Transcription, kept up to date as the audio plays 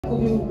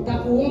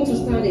that will want to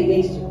stand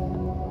against you.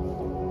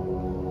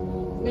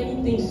 Many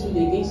things stood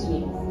against me.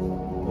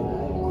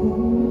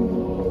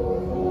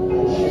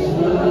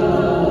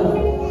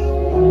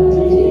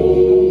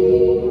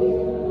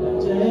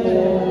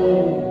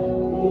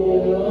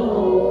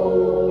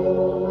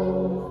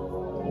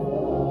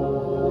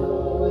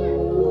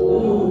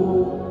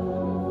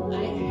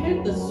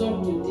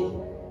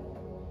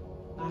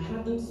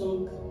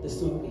 The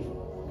song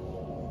before,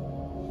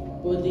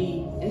 but the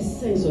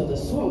essence of the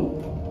song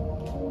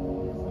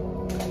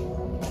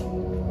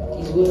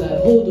is what I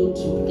hold on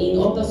to in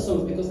other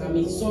songs, because I'm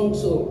a song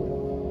soul.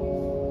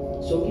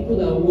 Some people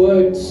are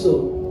word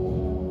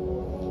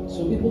soul,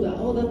 some people are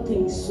other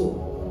things soul,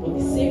 but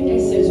the same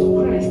essence of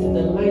Christ, the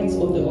light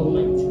of the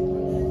Almighty.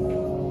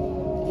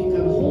 If you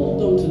can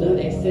hold on to that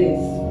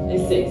essence.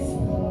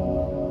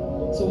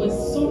 So when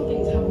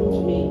something's happened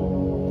to me,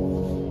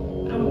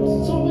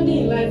 I'm somebody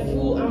in life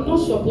who I'm not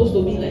supposed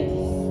to be like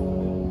this,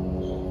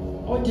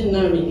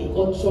 ordinarily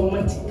or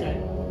traumatically.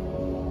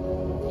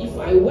 If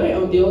I were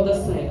on the other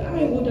side,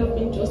 I would have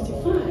been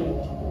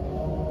justified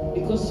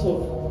because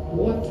of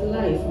what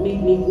life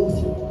made me go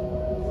through.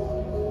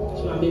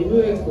 So I'm a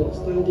miracle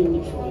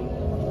standing before you.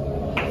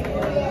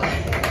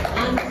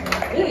 And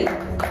then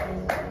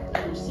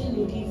I'm still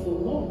looking for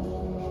more,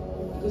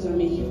 because I'm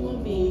a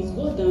human being. It's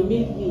God that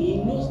made me.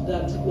 He knows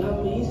that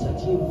I'm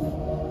insatiable.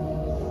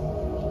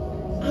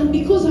 And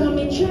because I'm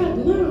a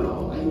child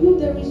now, I know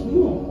there is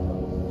more.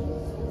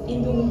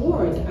 In the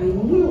word, I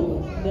know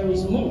there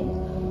is more.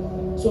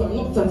 So I'm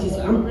not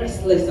satisfied. I'm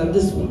restless at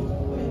this point. I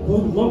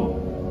want more.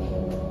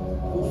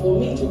 But for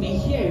me to be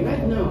here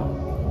right now,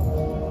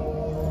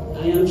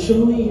 I am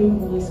showing you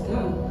my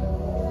scar.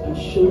 I'm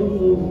showing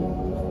you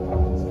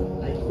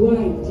like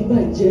why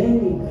Diba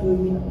Jenny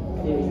coming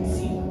there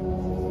is.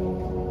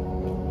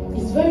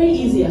 It's very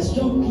easy as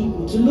young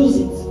people to lose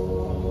it.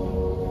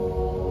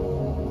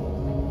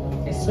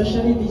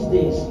 Especially these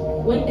days,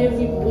 when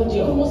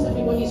almost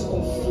everybody is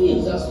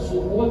confused as to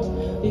what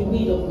the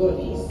will of God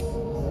is.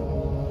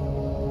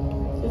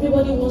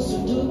 Everybody wants to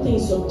do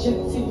things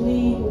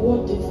subjectively,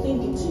 what they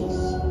think it is.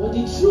 But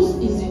the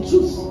truth is the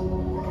truth.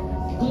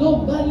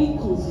 Globally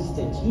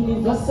consistent,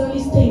 universally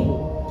stable.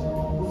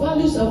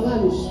 Values are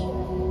values.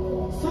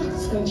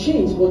 Facts can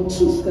change, but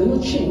truth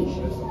cannot change.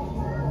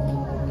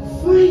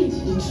 Find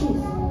the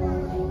truth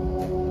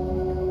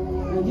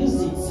and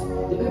use it.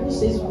 The Bible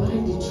says, buy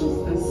the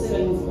truth and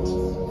sell it.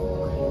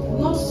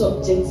 Not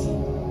subjective,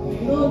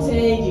 not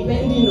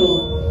depending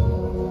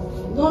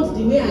on, not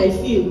the way I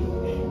feel,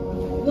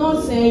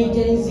 not saying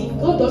Gen Z.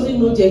 God doesn't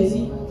know Gen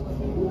Z.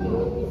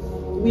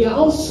 We are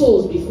all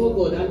souls before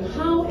God, and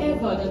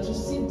however that you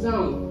sit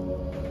down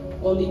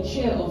on the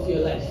chair of your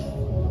life,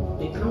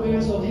 the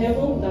cameras of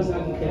heaven, that's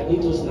how they are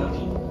going to snap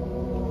you.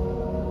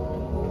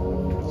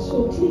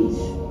 So please,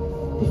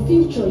 the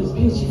future is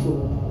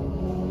beautiful.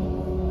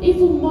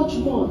 Even much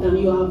more than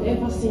you have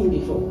ever seen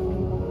before.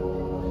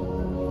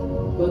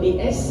 But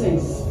the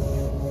essence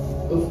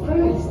of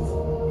Christ,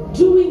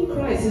 doing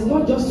Christ, is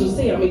not just to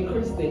say I'm a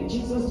Christian,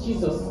 Jesus,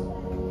 Jesus.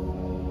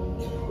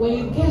 When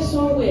you get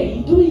somewhere,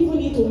 you don't even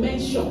need to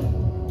mention.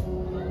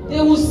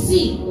 They will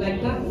see,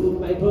 like that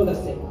my brother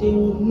said, they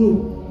will know.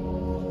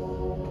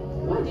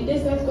 Why did they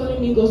start calling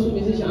me gospel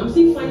musician? I'm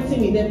still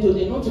fighting with them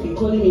today not to be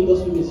calling me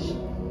gospel musician.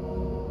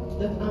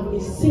 That I'm a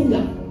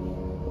singer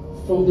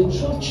from the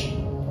church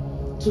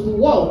to the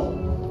world,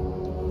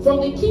 from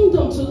the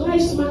kingdom to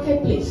life's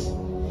marketplace.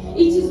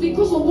 It is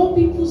because of what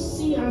people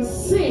see and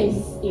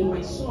sense in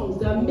my songs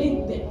that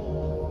make them.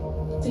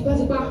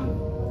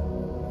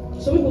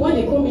 Some people, when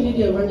they call me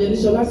Lady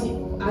Evangelist, I say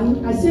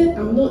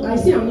I'm not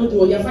the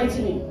one. They are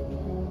fighting me.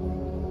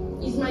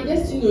 It's my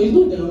destiny. It's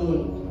not their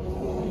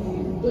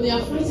own. But they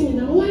are fighting me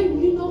now. Why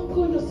will you not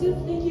call yourself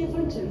Lady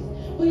Evangelist?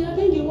 But you are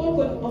doing the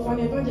work of an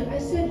evangelist. I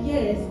said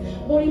yes,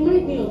 but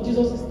remind me of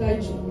Jesus'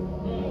 statue.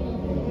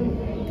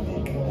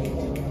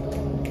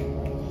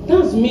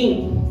 That's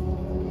me.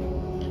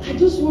 I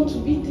just want to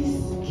be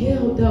this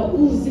girl that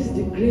oozes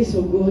the grace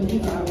of God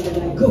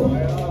everywhere I go.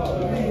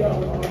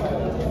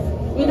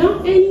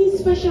 Without any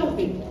special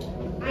thing.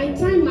 I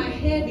tie my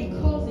hair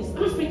because it's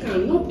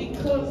African, not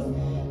because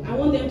I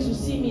want them to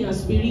see me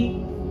as spirit.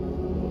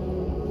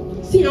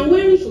 See, I'm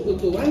wearing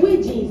shokoto. I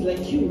wear jeans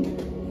like you.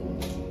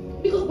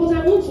 But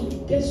I want to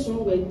get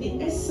somewhere.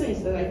 The essence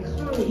that I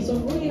carry is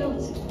of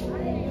royalty.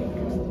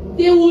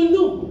 They will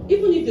know,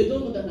 even if they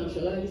don't know that I'm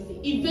Sola Allyson.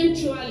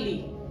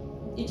 Eventually,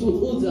 it will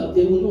hold up.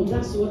 They will know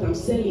that's what I'm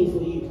selling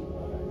for you.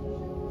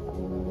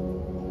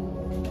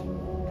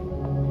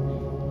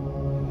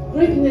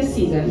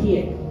 Greatnesses are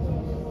here.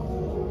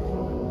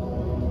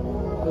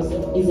 Because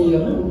it's in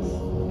your hands.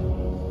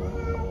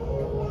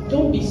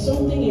 Don't be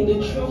something in the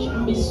church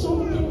and be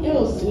something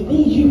else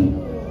within you.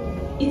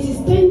 It is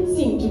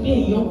tempting to be a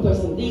young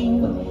person.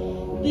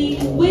 The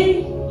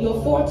way your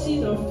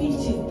 40s and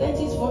 50s,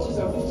 30s, 40s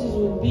and 50s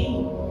will be,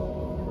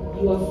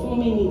 you are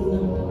forming it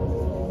now.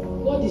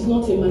 God is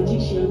not a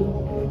magician.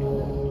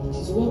 It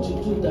is what you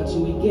do that you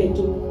will get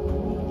to.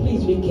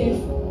 Please be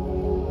careful.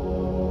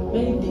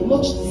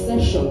 Much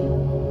deception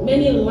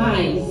many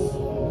lies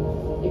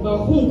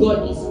about whom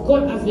God is.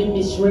 God has been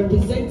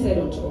misrepresented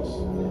unto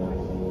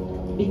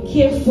us. Be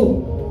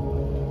careful.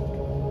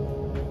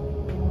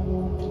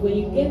 When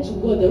you get to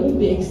God, there won't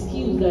be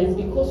excuse that it's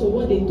because of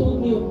what they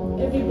told me.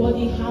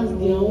 Everybody has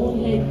their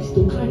own head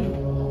to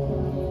carry.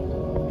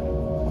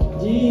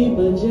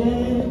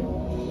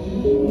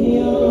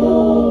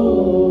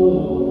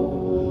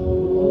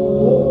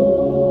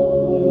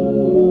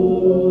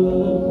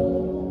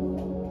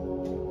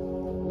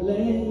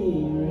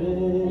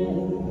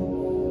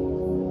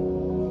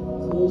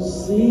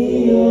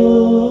 See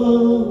you.